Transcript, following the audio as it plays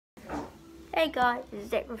Hey guys, this is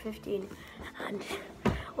Declan15 and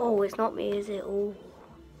oh, it's not me, is it? Oh,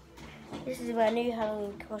 this is my new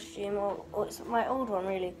Halloween costume, or it's my old one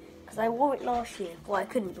really, because I wore it last year. Well, I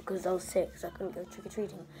couldn't because I was sick, so I couldn't go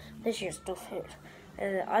trick-or-treating. This year still fit.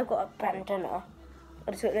 I've got a bandana,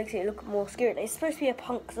 so it makes it look more scary. It's supposed to be a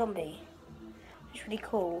punk zombie. It's really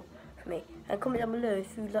cool for me. And comment down below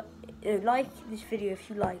if you like this video if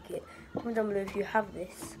you like it. Comment down below if you have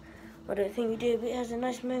this. I don't think we do, but it has a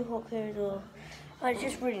nice mohawk here as well. It's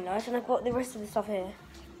just really nice, and I've got the rest of the stuff here,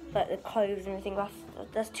 like the clothes and everything.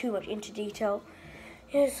 That's too much into detail.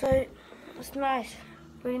 Yeah, so it's nice,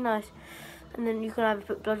 really nice. And then you can either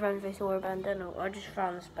put blood around your face or a bandana. I just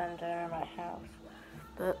found this bandana in my house.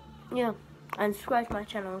 But yeah, and subscribe to my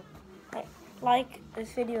channel. Like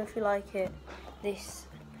this video if you like it, this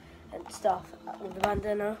and stuff with the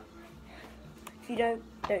bandana. If you don't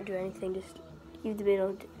do anything. Just leave the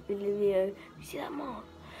video. You see that mark?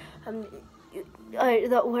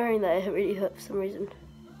 That wearing that, it really hurt for some reason.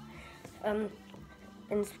 And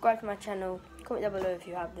subscribe to my channel. Comment down below if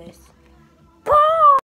you have this.